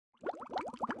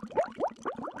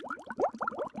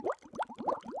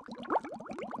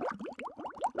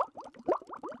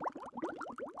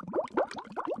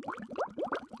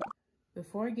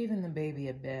Before giving the baby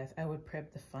a bath, I would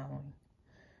prep the following: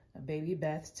 a baby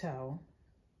bath towel,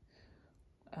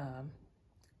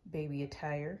 baby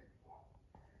attire,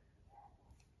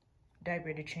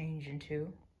 diaper to change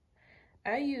into.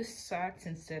 I use socks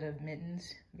instead of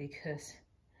mittens because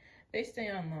they stay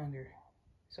on longer.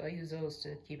 So I use those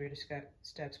to keep her to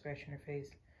stop scratching her face.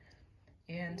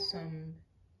 And some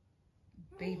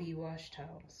baby wash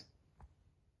towels.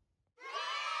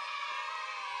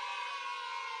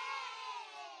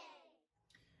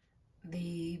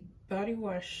 The body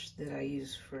wash that I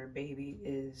use for a baby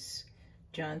is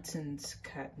Johnson's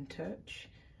Cotton Touch.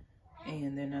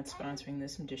 And they're not sponsoring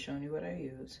this, I'm just showing you what I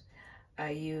use.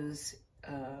 I use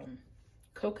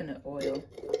coconut oil.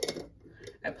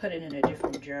 I put it in a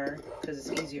different jar because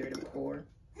it's easier to pour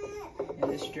in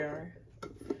this jar.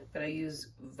 But I use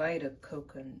Vita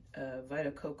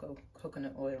Coco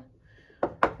coconut oil,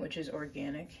 which is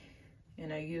organic.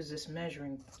 And I use this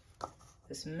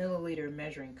milliliter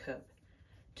measuring cup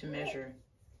to measure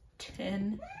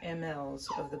 10 mLs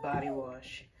of the body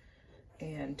wash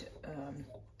and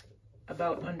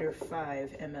about under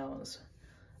 5 mLs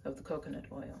of the coconut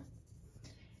oil.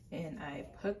 And I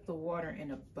put the water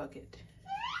in a bucket,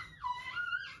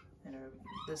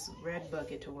 this red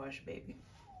bucket to wash baby.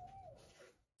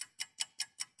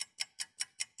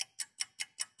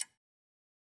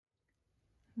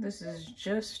 This is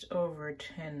just over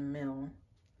 10 ml.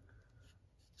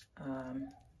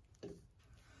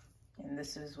 And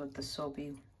this is what the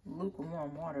soapy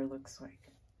lukewarm water looks like.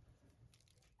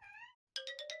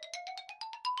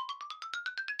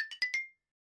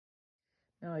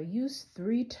 Now I use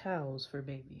 3 towels for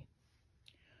baby.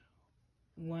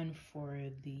 One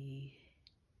for the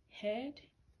head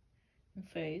and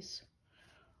face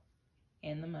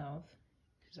and the mouth,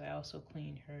 because I also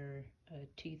clean her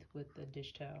teeth with the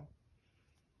dish towel,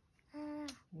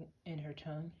 and her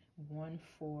tongue. One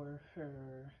for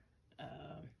her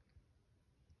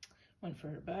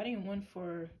body, and one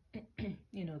for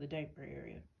you know, the diaper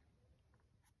area.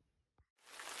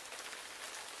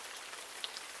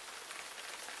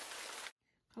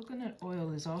 Coconut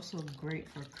oil is also great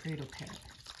for Cradle Cap,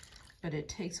 but it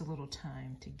takes a little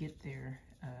time to get there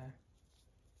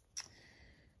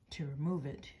to remove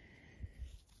it.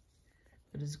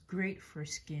 But it's great for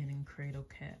skin and Cradle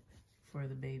Cap for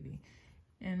the baby.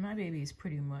 And my baby is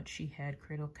pretty much, she had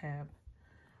Cradle Cap,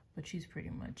 but she's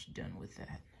pretty much done with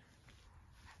that.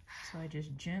 So I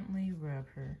just gently rub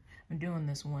her. I'm doing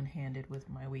this one-handed with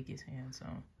my weakest hand, so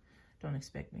don't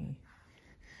expect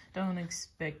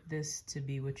this to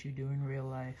be what you do in real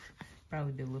life.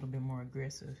 Probably be a little bit more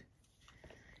aggressive.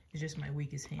 It's just my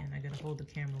weakest hand. I gotta hold the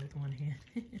camera with one hand.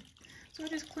 So I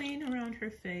just clean around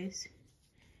her face,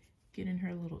 get in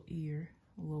her little ear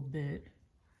a little bit.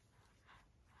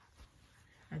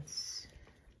 And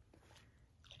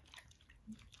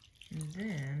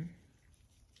then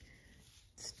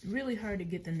it's really hard to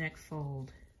get the neck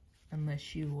fold unless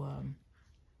she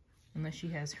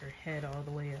has her head all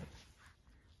the way up.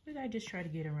 But I just try to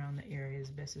get around the area as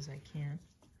best as I can.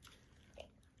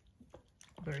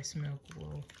 Breast milk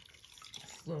will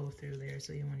flow through there,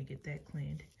 so you want to get that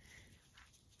cleaned.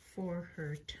 For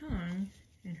her tongue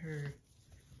and her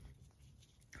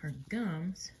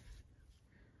gums,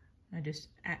 I just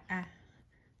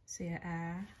say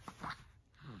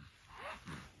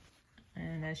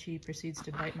and as she proceeds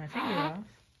to bite my finger off,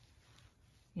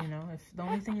 you know, if the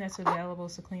only thing that's available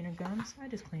is to clean her gums, I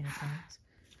just clean her gums.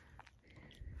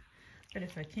 But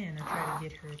if I can, I try to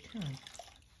get her tongue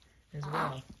as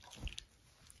well.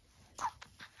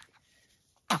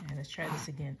 And let's try this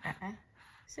again.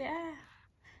 Say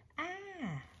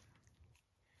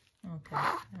Okay,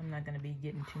 I'm not going to be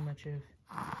getting too much of...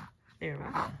 There we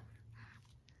go.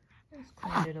 Just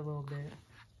cleaned it a little bit.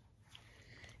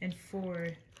 And for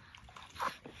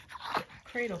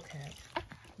Cradle Cap,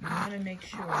 you want to make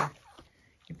sure...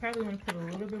 You probably want to put a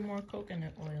little bit more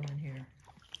coconut oil in here,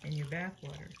 in your bath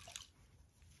water.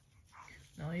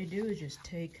 And all you do is just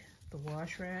take the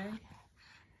wash rag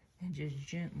and just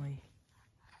gently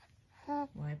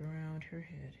wipe around her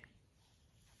head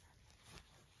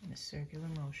in a circular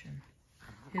motion.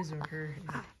 His or her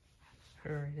head.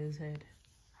 Her, his head.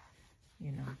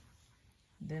 You know,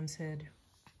 them's head.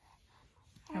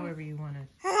 However you want to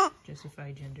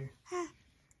justify gender.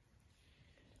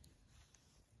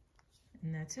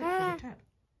 And that's it for the top.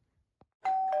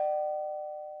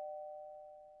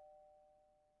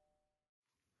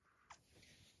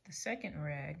 The second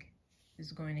rag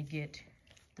is going to get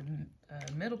the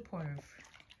middle part of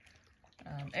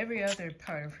every other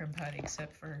part of her body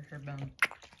except for her bum,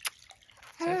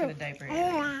 except for the diaper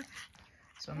area.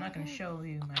 So I'm not going to show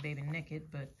you my baby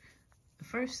naked, but The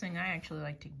first thing I actually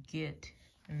like to get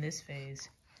in this phase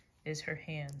is her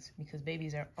hands, because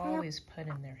babies are always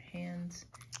putting their hands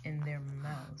in their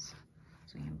mouths.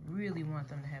 So you really want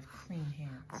them to have clean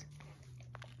hands.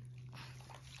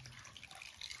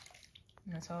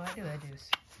 And that's all I do.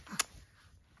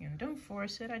 You know, don't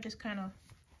force it. I just kind of,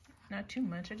 not too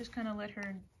much. I just kind of let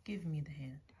her give me the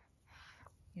hand.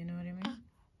 You know what I mean?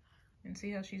 And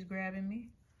see how she's grabbing me?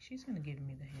 She's going to give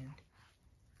me the hand.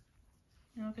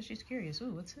 You know, because she's curious.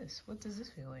 Ooh, what's this? What does this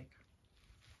feel like?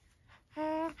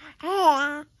 You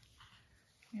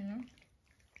know?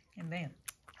 And bam.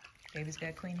 Baby's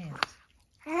got clean hands.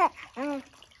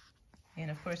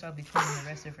 And of course, I'll be cleaning the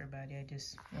rest of her body. I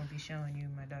just won't be showing you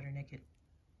my daughter naked.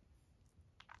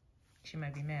 She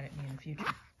might be mad at me in the future.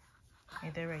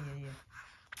 Ain't that right? Yeah.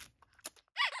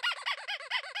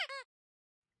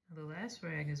 The last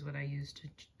rag is what I use to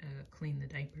clean the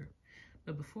diaper.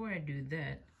 But before I do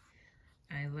that,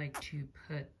 I like to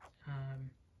put,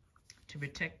 to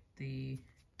protect the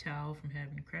towel from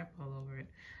having crap all over it,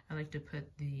 I like to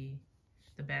put the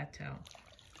bath towel.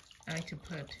 I like to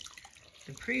put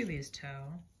the previous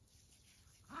towel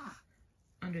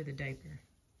under the diaper,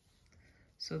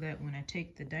 so that when I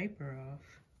take the diaper off,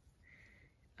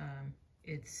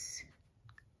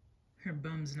 her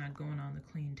bum's not going on the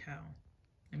clean towel.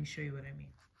 Let me show you what I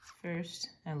mean. First,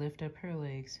 I lift up her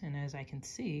legs, and as I can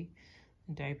see,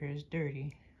 the diaper is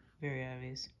dirty, very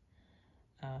obvious,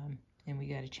 and we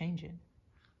got to change it.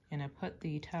 And I put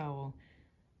the towel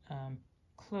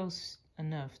close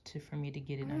enough for me to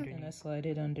get it underneath. And I slide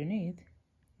it underneath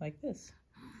like this.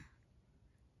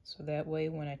 So that way,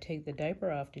 when I take the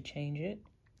diaper off to change it,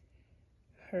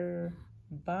 her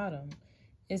bottom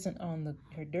isn't on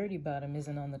her dirty bottom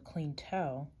isn't on the clean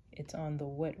towel, it's on the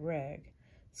wet rag.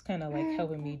 It's kind of like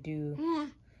helping me do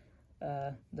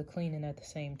the cleaning at the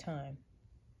same time.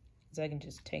 Because I can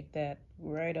just take that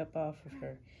right up off of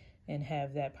her and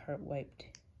have that part wiped.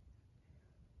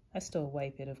 I still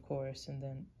wipe it, of course, and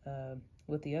then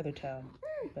with the other towel,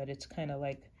 but it's kind of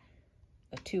like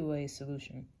a two-way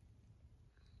solution,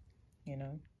 you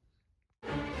know?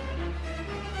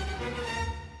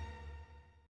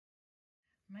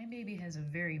 My baby has a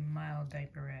very mild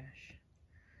diaper rash,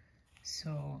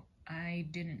 so I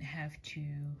didn't have to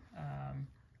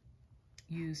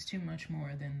use too much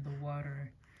more than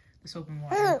the soap and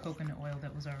water and coconut oil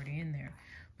that was already in there.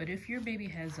 But if your baby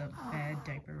has a bad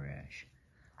diaper rash,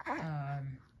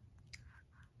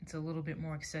 it's a little bit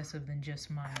more excessive than just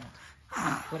mild.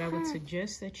 What I would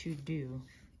suggest that you do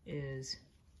is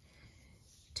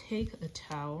take a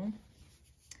towel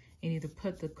and either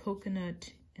put the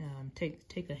coconut,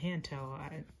 take a hand towel.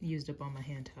 I used up all my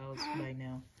hand towels by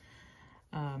now.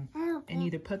 And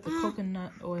either put the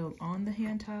coconut oil on the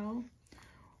hand towel,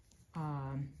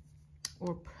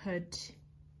 or put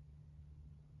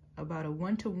about a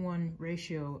 1-to-1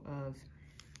 ratio of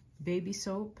baby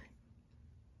soap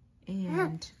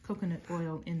and coconut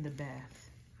oil in the bath,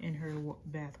 in her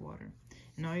bath water.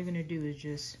 And all you're gonna do is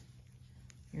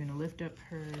you're gonna lift up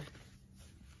her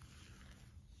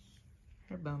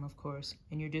bum, of course,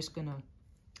 and you're just gonna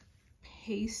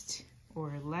paste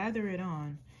or lather it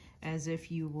on as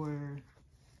if you were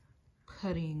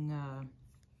putting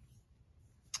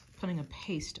a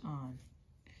paste on.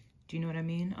 Do you know what I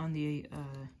mean? On the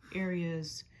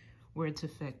areas where it's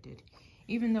affected.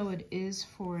 Even though it is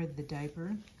for the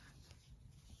diaper,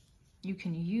 you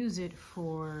can use it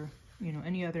for, you know,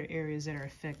 any other areas that are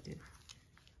affected.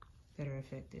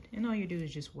 And all you do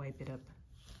is just wipe it up.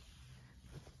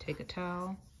 Take a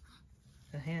towel,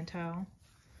 a hand towel,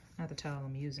 not the towel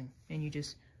I'm using, and you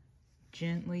just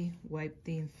gently wipe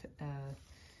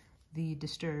the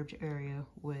disturbed area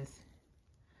with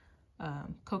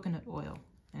coconut oil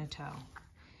and a towel.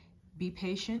 Be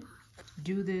patient.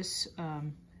 Do this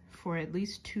for at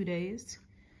least 2 days,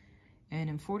 and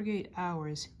in 48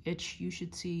 hours, you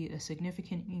should see a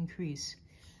significant increase,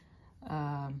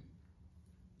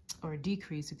 or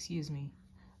decrease, excuse me,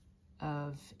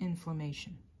 of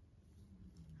inflammation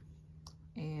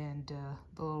and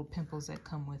the little pimples that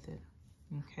come with it.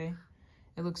 Okay,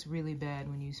 it looks really bad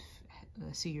when you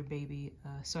see your baby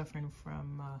suffering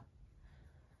from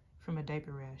a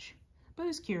diaper rash, but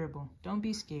it's curable. Don't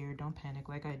be scared. Don't panic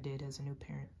like I did as a new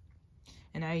parent.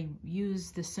 And I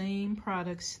use the same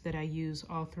products that I use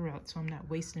all throughout, so I'm not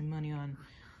wasting money on,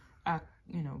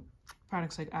 you know,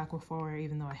 products like Aquaphor,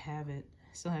 even though I have it.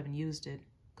 I still haven't used it.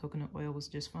 Coconut oil was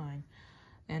just fine.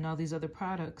 And all these other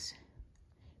products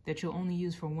that you'll only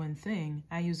use for one thing,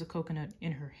 I use the coconut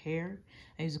in her hair.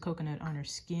 I use the coconut on her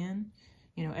skin,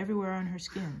 you know, everywhere on her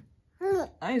skin.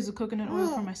 I use the coconut oil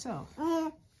for myself.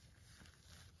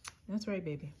 That's right,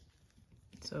 baby.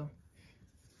 So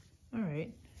All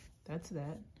right, that's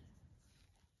that.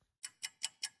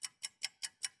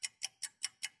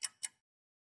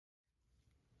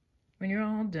 When you're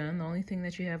all done, the only thing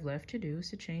that you have left to do is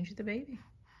to change the baby.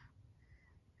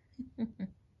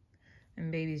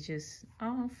 And baby's just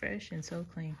all fresh and so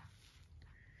clean.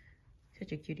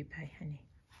 Such a cutie pie, honey.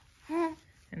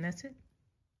 And that's it.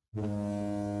 Now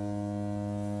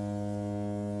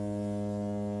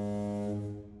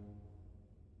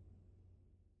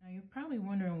you're probably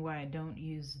wondering why I don't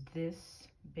use this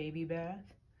baby bath.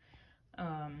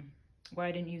 Why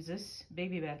I didn't use this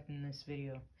baby bath in this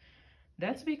video.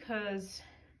 That's because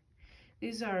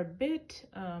these are a bit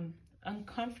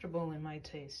uncomfortable in my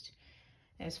taste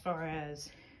as far as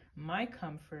my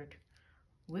comfort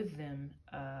with them,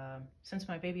 since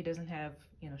my baby doesn't have,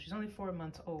 she's only 4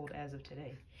 months old as of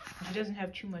today. And she doesn't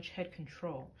have too much head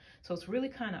control. So it's really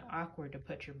kind of awkward to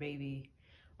put your baby,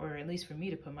 or at least for me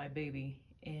to put my baby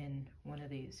in one of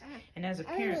these. And as a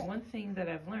parent, one thing that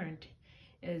I've learned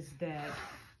is that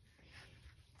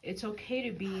it's okay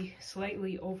to be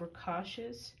slightly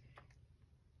overcautious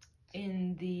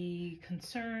in the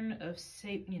concern of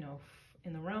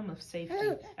in the realm of safety.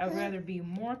 I would rather be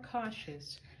more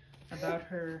cautious about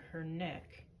her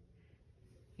neck,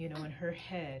 and her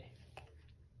head,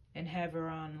 and have her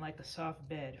on like a soft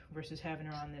bed versus having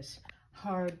her on this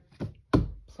hard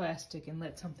plastic and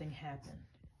let something happen,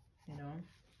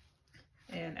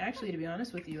 And actually, to be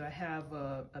honest with you, I have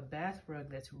a bath rug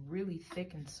that's really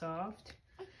thick and soft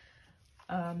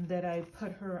that I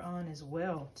put her on as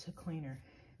well to clean her,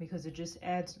 because it just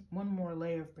adds one more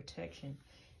layer of protection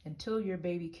until your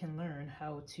baby can learn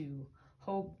how to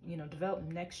hold, develop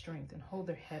neck strength and hold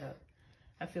their head up.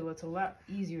 I feel it's a lot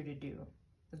easier to do.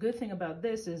 The good thing about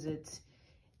this is it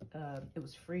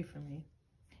was free for me,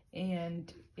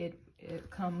 and it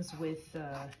comes with,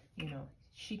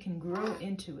 she can grow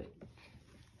into it.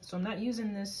 So I'm not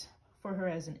using this for her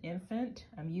as an infant.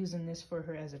 I'm using this for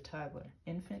her as a toddler,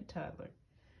 infant, toddler.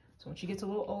 So when she gets a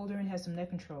little older and has some neck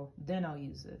control, then I'll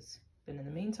use this. But in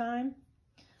the meantime,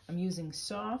 I'm using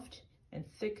soft and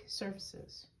thick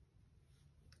surfaces.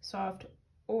 Soft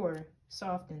or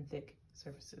soft and thick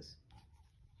surfaces.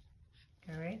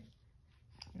 All right?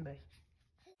 Bye.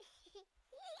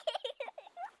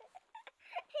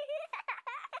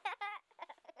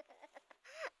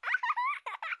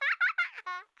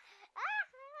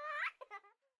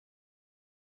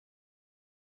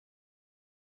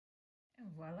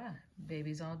 And voila,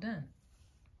 baby's all done.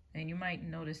 And you might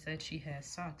notice that she has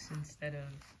socks instead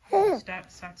of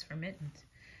socks for mittens.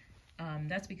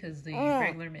 That's because the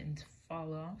regular mittens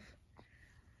fall off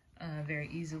very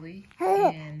easily.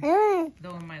 And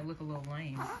though it might look a little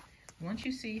lame, once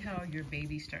you see how your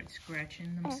baby starts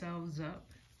scratching themselves up,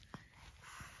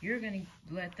 you're going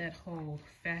to let that whole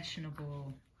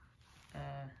fashionable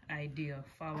idea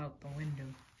fly out the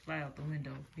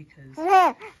window, because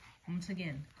once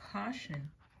again, caution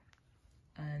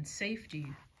and safety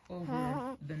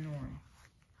over the norm.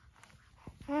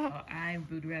 I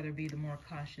would rather be the more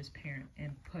cautious parent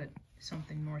and put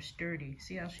something more sturdy.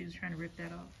 See how she was trying to rip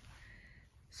that off?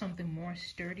 Something more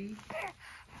sturdy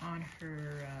on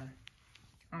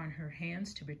her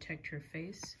hands to protect her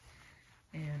face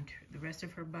and the rest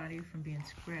of her body from being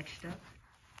scratched up,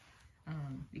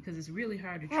 because it's really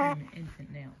hard to trim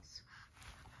infant nails.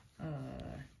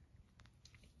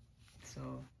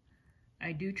 So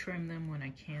I do trim them when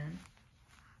I can,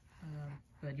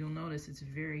 but you'll notice it's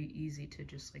very easy to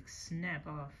just like snap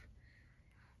off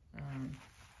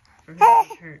for her to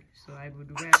get hurt. So I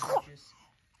would rather just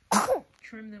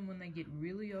trim them when they get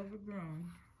really overgrown,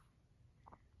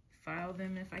 file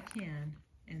them if I can,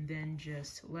 and then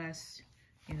just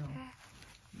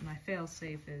my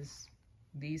fail-safe is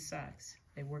these socks.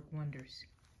 They work wonders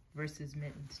versus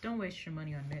mittens. Don't waste your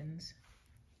money on mittens.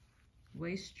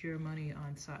 Waste your money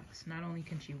on socks. Not only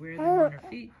can she wear them on her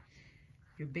feet,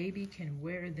 your baby can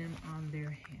wear them on their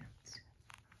hands.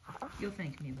 You'll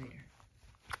thank me later.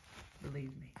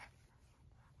 Believe me.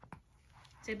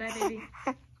 Say bye, baby.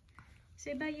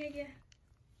 Say bye, yeah.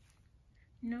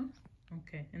 No?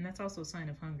 Okay. And that's also a sign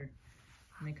of hunger.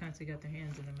 And they constantly got their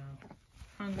hands in their mouth.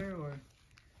 Hunger, or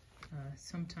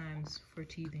sometimes for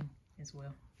teething as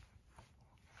well.